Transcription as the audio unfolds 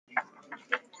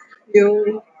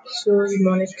Yo soy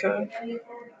Mónica.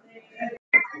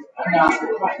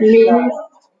 Mi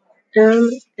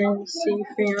MNC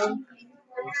fan.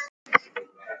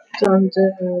 ¿Dónde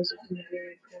has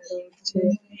vivido pero te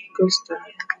gusta?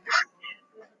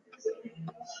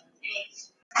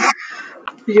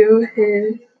 Yo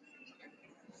he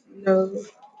no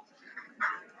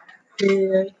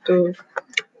vivido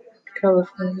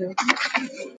California.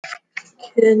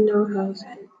 ¿Qué no has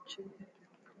hecho?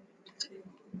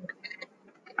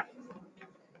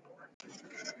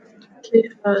 ¿Qué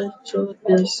has hecho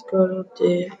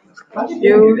descararte?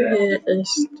 Yo he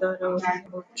estado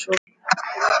mucho.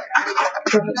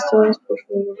 ¿Cómo estás, por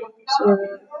favor?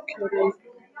 Sara Kelly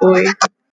hoy.